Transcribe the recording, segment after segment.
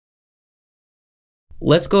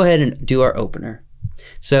let's go ahead and do our opener.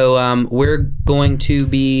 So we're going to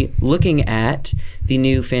be looking at the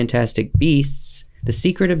new Fantastic Beasts, The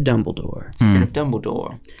Secret of Dumbledore. Secret of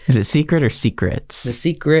Dumbledore. Is it secret or secrets? The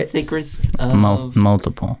Secrets. Secrets of...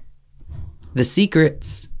 Multiple. The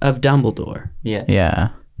Secrets of Dumbledore. Yes. Yeah.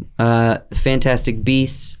 Fantastic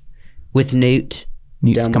Beasts with Newt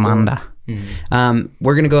Scamander.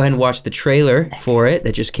 We're going to go ahead and watch the trailer for it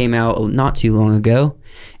that just came out not too long ago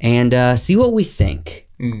and see what we think.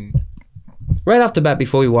 Right off the bat,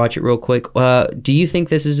 before we watch it real quick, do you think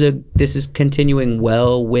this is continuing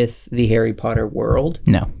well with the Harry Potter world?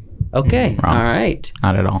 No. Okay. Wrong. All right.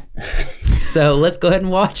 Not at all. So let's go ahead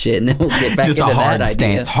and watch it, and then we'll get back Just into a hard that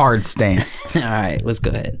stance. idea. Hard stance. All right, let's go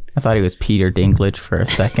ahead. I thought he was Peter Dinklage for a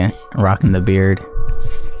second, rocking the beard.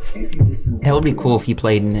 That would be cool if he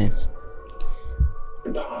played in this.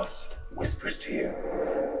 The past whispers to you.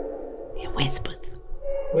 It whispers.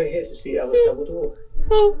 We're here to see Albus Dumbledore.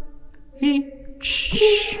 Oh, he.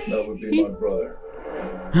 That would be my brother.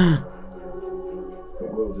 The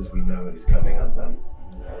world as we know it is coming undone.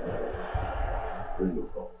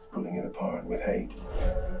 Grindelwald's pulling it apart with hate.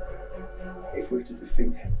 If we're to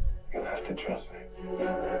defeat him, you'll have to trust me.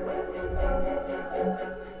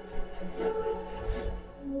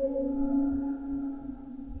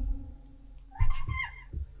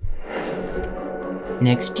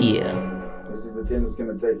 Next year. This is the team that's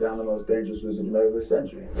going to take down the most dangerous wizard in over a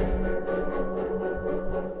century.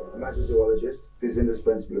 A magic zoologist, his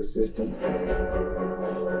indispensable assistant.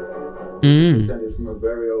 Descended from a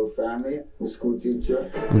very old family, a school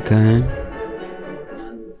teacher, Okay.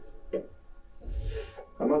 and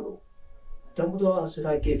a muggle. Dumbledore asked if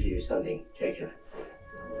I give you something, Jacob.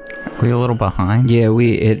 Are we a little behind? Yeah,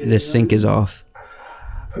 the sync is off.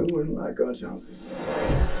 Who wouldn't like our chances?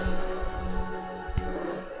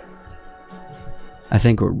 I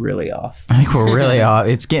think we're really off. I think we're really off.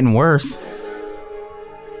 It's getting worse.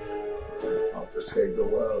 Off to save the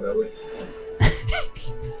world, are we?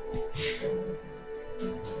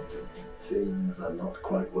 Things are not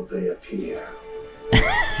quite what they appear.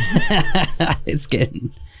 It's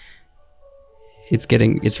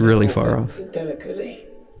really far off. Delicately.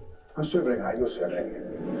 I'm swiveling, you're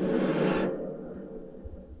swiveling.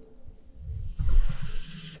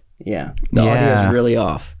 Yeah, the audio is really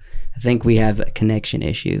off. I think we have a connection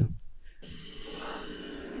issue.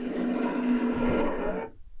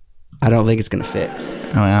 I don't think it's gonna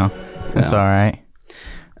fix. Oh, well. That's all right.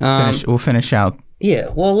 We'll finish out. Yeah,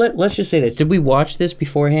 well, let's just say this. Did we watch this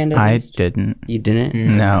beforehand? I didn't. You didn't?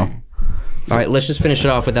 No. All right, let's just finish it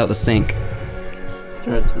off without the sync.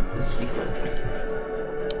 Starts with the secret.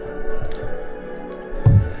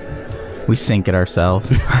 We sync it ourselves.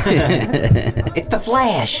 It's the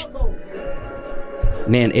Flash.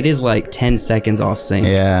 Man, it is like 10 seconds off sync.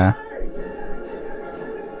 Yeah.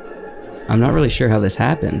 I'm not really sure how this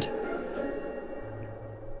happened.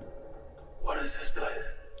 What is this place?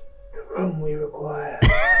 The room we require.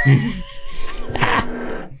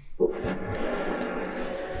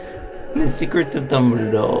 The Secrets of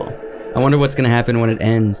Dumbledore. I wonder what's gonna happen when it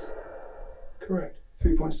ends. Correct.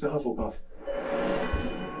 3 points to Hufflepuff.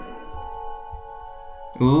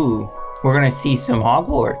 Ooh, we're gonna see some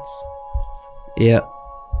Hogwarts. Yep.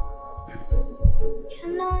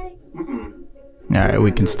 Can I? All right,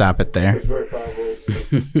 we can stop it there. It's very powerful.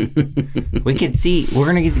 We're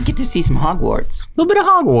gonna get to see some Hogwarts. A little bit of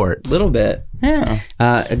Hogwarts. Little bit. Yeah.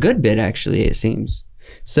 A good bit, actually, it seems.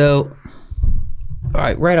 So,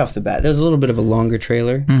 all right off the bat, there's a little bit of a longer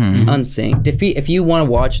trailer, unsynced. If you want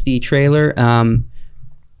to watch the trailer,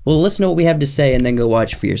 well, listen to what we have to say and then go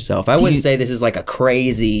watch for yourself. I wouldn't say this is like a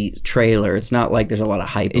crazy trailer. It's not like there's a lot of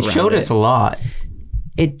hype around it. It showed us a lot.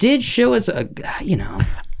 It did show us,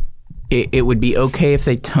 It would be okay if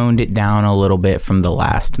they toned it down a little bit from the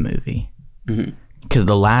last movie. Because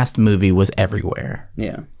the last movie was everywhere.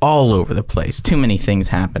 Yeah. All over the place. Too many things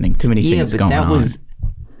happening. Too many things going on.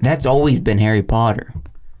 That's always been Harry Potter.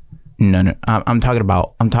 No. I'm talking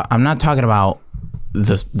about. I'm not talking about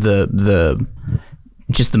the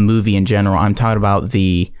just the movie in general. I'm talking about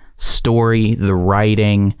the story, the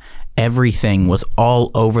writing, everything was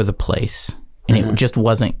all over the place, and it just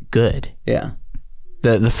wasn't good. Yeah.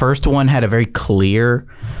 The first one had a very clear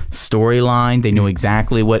storyline. They knew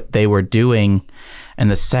exactly what they were doing. And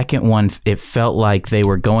the second one, it felt like they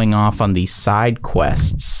were going off on these side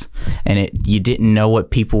quests. And you didn't know what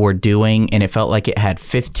people were doing. And it felt like it had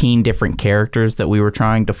 15 different characters that we were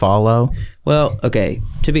trying to follow. Well, okay,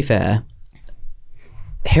 to be fair,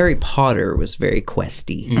 Harry Potter was very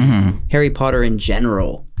questy. Harry Potter in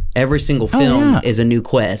general. Every single film is a new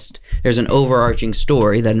quest. There's an overarching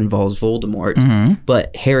story that involves Voldemort,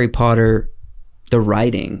 but Harry Potter the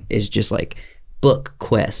writing is just like book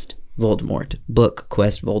quest Voldemort, book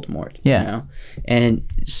quest Voldemort. Yeah. You know? And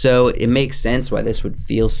so it makes sense why this would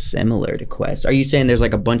feel similar to Quest. Are you saying there's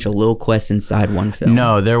like a bunch of little quests inside one film?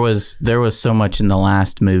 No, there was so much in the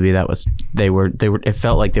last movie that was they were it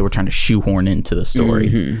felt like they were trying to shoehorn into the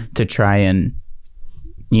story to try and,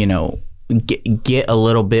 you know, get a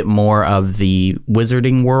little bit more of the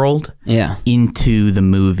wizarding world into the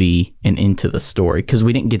movie and into the story, because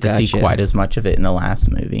we didn't get to see quite as much of it in the last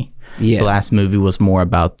movie. Yeah. The last movie was more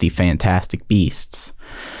about the Fantastic Beasts,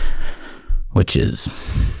 which is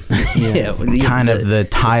kind of the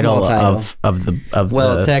title of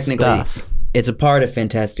the technically stuff. It's a part of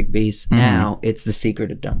Fantastic Beasts. Now it's the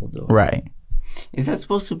Secret of Dumbledore. Right. Is that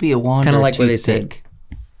supposed to be a wand? It's kind of like what they said. said.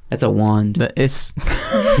 That's a wand. It's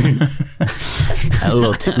a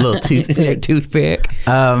little toothpick. Toothpick.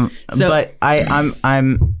 But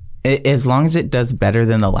I'm as long as it does better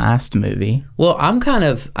than the last movie. Well, I'm not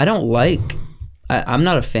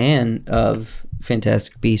a fan of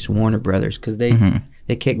Fantastic Beasts Warner Brothers, because they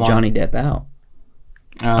kicked Johnny Depp out.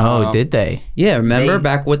 Oh, did they? Yeah, remember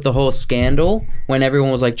back with the whole scandal when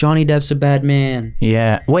everyone was like, Johnny Depp's a bad man.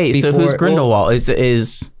 Yeah. Wait, so who's Grindelwald? Is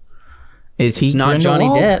he not Grindelwald? Johnny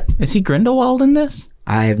Depp. Is he Grindelwald in this?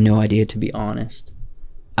 I have no idea, to be honest.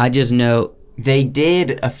 I just know they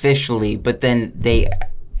did officially, but then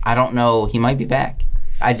I don't know. He might be back.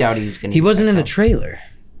 I doubt he's going to. He wasn't in the trailer.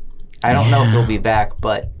 I don't know if he'll be back,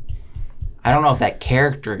 but I don't know if that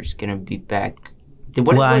character is going to be back.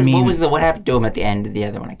 What happened to him at the end of the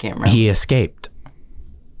other one? I can't remember. He escaped.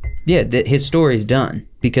 Yeah, his story's done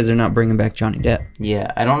because they're not bringing back Johnny Depp.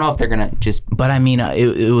 Yeah, I don't know if they're going to just... But I mean,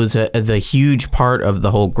 it was the huge part of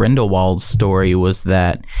the whole Grindelwald story was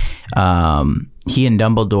that he and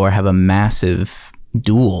Dumbledore have a massive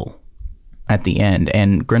duel at the end,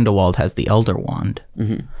 and Grindelwald has the Elder Wand.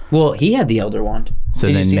 Well, he had the Elder Wand. So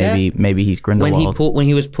then maybe he's Grindelwald. When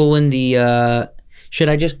he was pulling the... should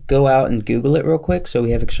I just go out and Google it real quick so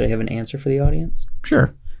we actually have an answer for the audience?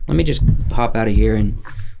 Sure. Let me just hop out of here and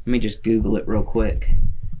let me just Google it real quick.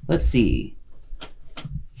 Let's see.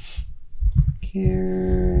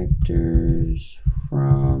 Characters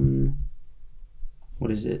from... What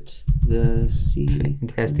is it?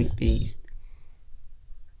 Fantastic Beast.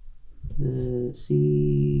 The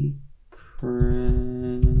Secret...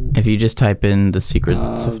 If you just type in The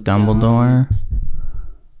Secrets of Dumbledore...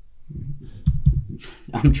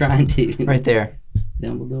 I'm trying to... Right there.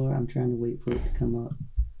 Dumbledore, I'm trying to wait for it to come up.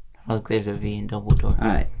 Look, there's a V in Dumbledore. All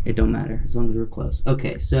right, it don't matter as long as we're close.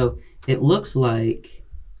 Okay, so it looks like...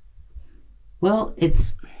 Well,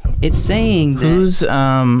 it's saying that... Who's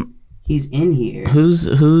he's in here.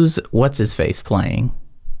 Who's what's his face playing?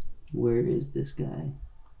 Where is this guy?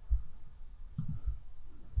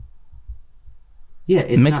 Yeah,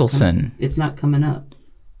 it's Mickelson. It's not coming up.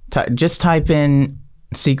 Just type in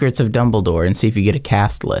Secrets of Dumbledore and see if you get a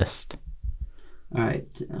cast list. All right.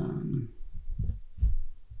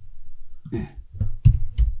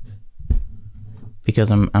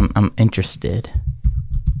 Because I'm interested.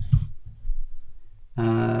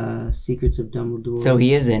 Secrets of Dumbledore. So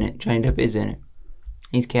he is in it. Johnny Depp is in it.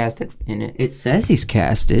 He's casted in it. It says he's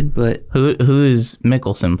casted, but who is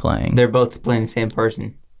Mickelson playing? They're both playing the same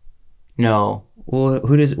person. No. Well,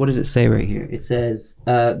 what does it say right here? It says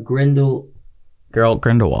Grindelwald.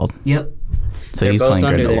 Yep. So They're he's both playing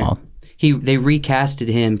under Grindelwald. They recasted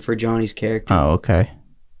him for Johnny's character. Oh, okay.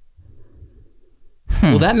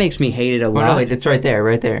 Well, that makes me hate it a lot. Oh, no, wait, it's right there,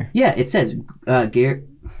 right there. Yeah, it says Garrett.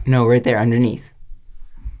 No, right there, underneath.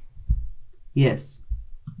 Yes.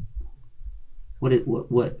 What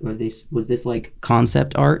are these? Was this like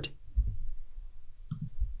concept art?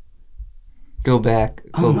 Go back.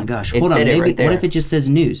 Oh my gosh! Hold on. Maybe, right there. What if it just says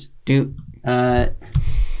news? Three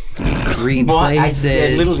places.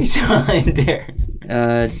 I literally saw it there.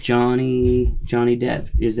 Johnny Depp.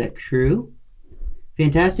 Is that true?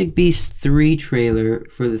 Fantastic Beasts 3 trailer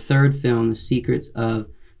for the third film, The Secrets of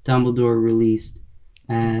Dumbledore, released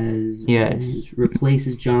as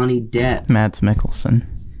replaces Johnny Depp. Mads Mikkelsen.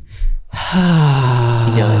 He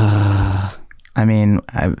does. I mean,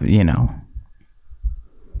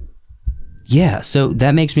 Yeah, so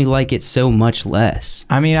that makes me like it so much less.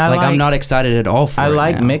 I mean, I'm not excited at all for it. I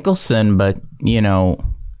like Mikkelsen, but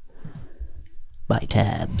by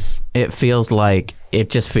tabs. It just feels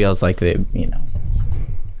like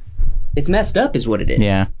It's messed up is what it is.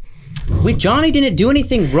 Yeah. Wait, Johnny didn't do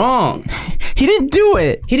anything wrong. He didn't do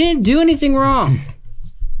it. He didn't do anything wrong.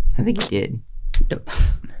 I think he did.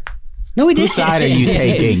 No, he didn't. Whose side are you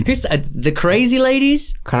taking? The crazy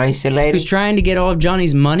ladies? Crazy lady? Who's trying to get all of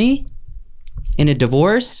Johnny's money In a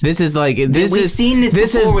divorce? This is like We've seen this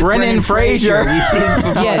is before with Brendan Fraser. We've seen this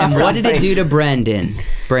before. Yeah, and what did it do to Brandon?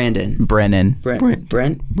 Brennan. Brandon.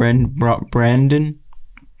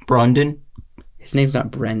 His name's not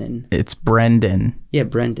Brennan. It's Brendan. Yeah,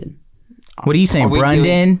 Brendan. What are you saying,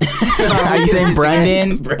 Brendan? Are you saying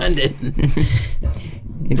Brendan?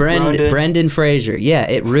 Brendan Fraser. Yeah,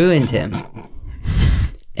 it ruined him.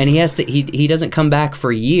 And he has to. He doesn't come back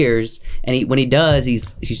for years. And when he does,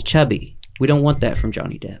 he's chubby. We don't want that from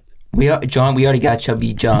Johnny Depp. We already got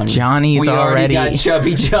chubby Johnny. Johnny's already got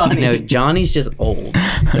chubby Johnny. No, Johnny's just old.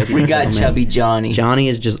 We got chubby Johnny. Johnny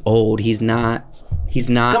is just old. He's not.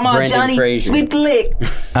 Come on, Brendan Johnny. Fraser. Sweep the lick.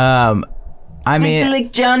 I mean, Sweep the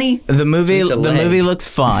lick, Johnny. The movie looks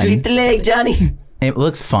fun. Sweep the leg, Johnny. It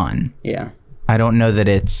looks fun. Yeah. I don't know that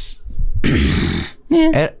it's.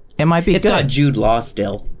 It might be. It's good. got Jude Law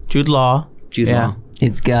still. Jude Law.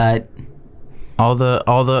 It's got all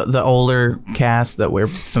the older cast that we're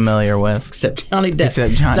familiar with, except Johnny Depp.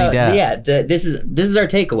 Depp. Yeah, this is our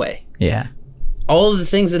takeaway. Yeah. All of the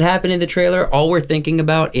things that happen in the trailer, all we're thinking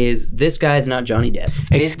about is this guy's not Johnny Depp.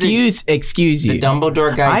 Excuse you. The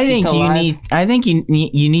Dumbledore guy. I think you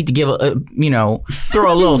need to give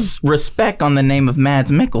throw a little respect on the name of Mads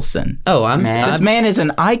Mikkelsen. Oh, this man is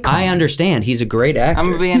an icon. I understand. He's a great actor. I'm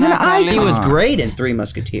gonna be an icon. He was great in Three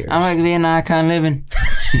Musketeers. I'm gonna be an icon living.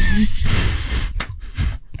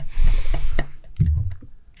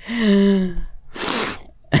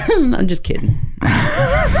 I'm just kidding.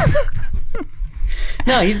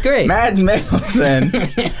 No, he's great. Mads Mikkelsen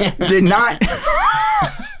did not.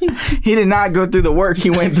 He did not go through the work he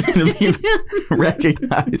went through to be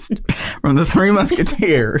recognized from the Three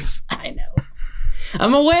Musketeers. I know.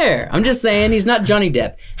 I'm aware. I'm just saying he's not Johnny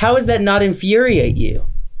Depp. How does that not infuriate you?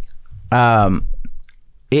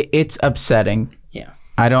 It's upsetting. Yeah.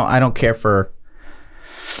 I don't care for.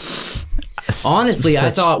 Honestly, I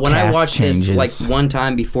thought when I watched changes. this like one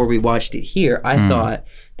time before we watched it here, I thought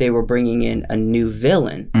they were bringing in a new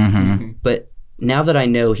villain. Mm-hmm. But now that I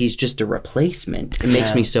know he's just a replacement, it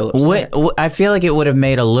makes me so upset. I feel like it would have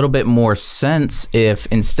made a little bit more sense if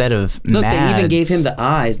instead of Look, Mads, they even gave him the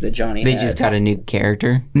eyes that Johnny had. They just got a new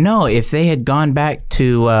character. No, if they had gone back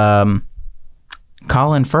to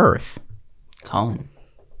Colin Firth. Colin.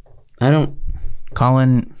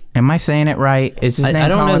 Am I saying it right? Is his name I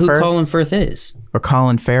don't Colin know who Firth? Colin Firth is. Or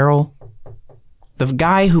Colin Farrell? The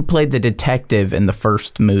guy who played the detective in the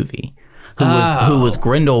first movie. Who was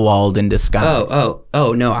Grindelwald in disguise.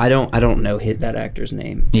 Oh no, I don't know that actor's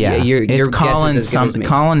name. Yeah, your it's Colin guess is as good as me.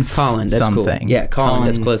 Colin, that's something. Cool. Yeah, Colin,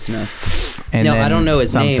 that's close enough. And no, I don't know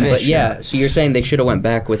his name, but fish, yeah. So you're saying they should have went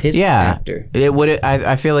back with his actor? It would.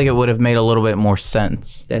 I feel like it would have made a little bit more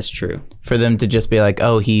sense. That's true. For them to just be like,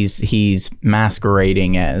 oh, he's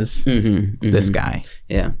masquerading as this guy.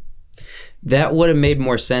 Yeah. That would have made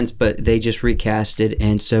more sense, but they just recast it,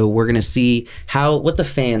 and so we're gonna see what the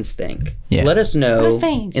fans think. Yeah. Let us know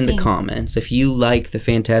in the comments if you like the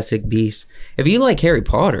Fantastic Beasts. If you like Harry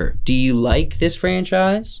Potter, do you like this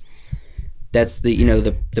franchise? That's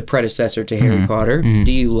the predecessor to Harry Potter. Mm-hmm.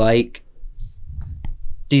 Do you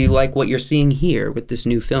like what you're seeing here with this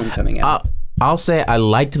new film coming out? I'll say I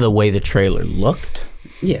liked the way the trailer looked.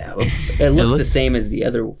 Yeah, it looks the same as the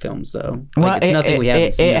other films, though. Well, it's nothing we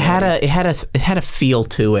haven't seen. It had a feel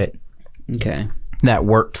to it. Okay. That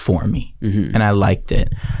worked for me, and I liked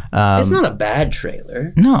it. It's not a bad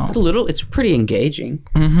trailer. No, it's pretty engaging.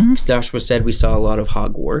 Joshua said we saw a lot of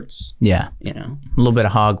Hogwarts. Yeah, a little bit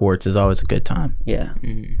of Hogwarts is always a good time. Yeah,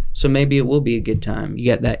 so maybe it will be a good time.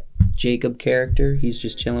 You got that Jacob character. He's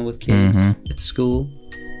just chilling with kids at the school,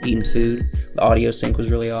 eating food. The audio sync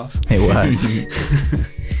was really off. It was.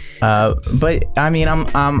 But I mean,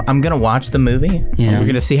 I'm gonna watch the movie. Yeah, we're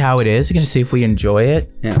gonna see how it is. We're gonna see if we enjoy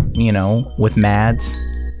it. Yeah, with Mads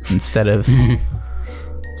instead of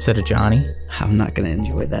Johnny. I'm not gonna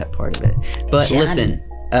enjoy that part of it. But Johnny. Listen,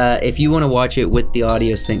 if you want to watch it with the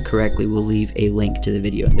audio sync correctly, we'll leave a link to the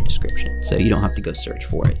video in the description, so you don't have to go search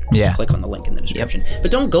for it. Just click on the link in the description. Yep.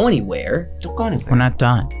 But don't go anywhere. We're not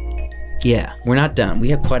done. Yeah, we're not done. We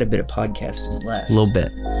have quite a bit of podcasting left. A little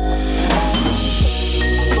bit.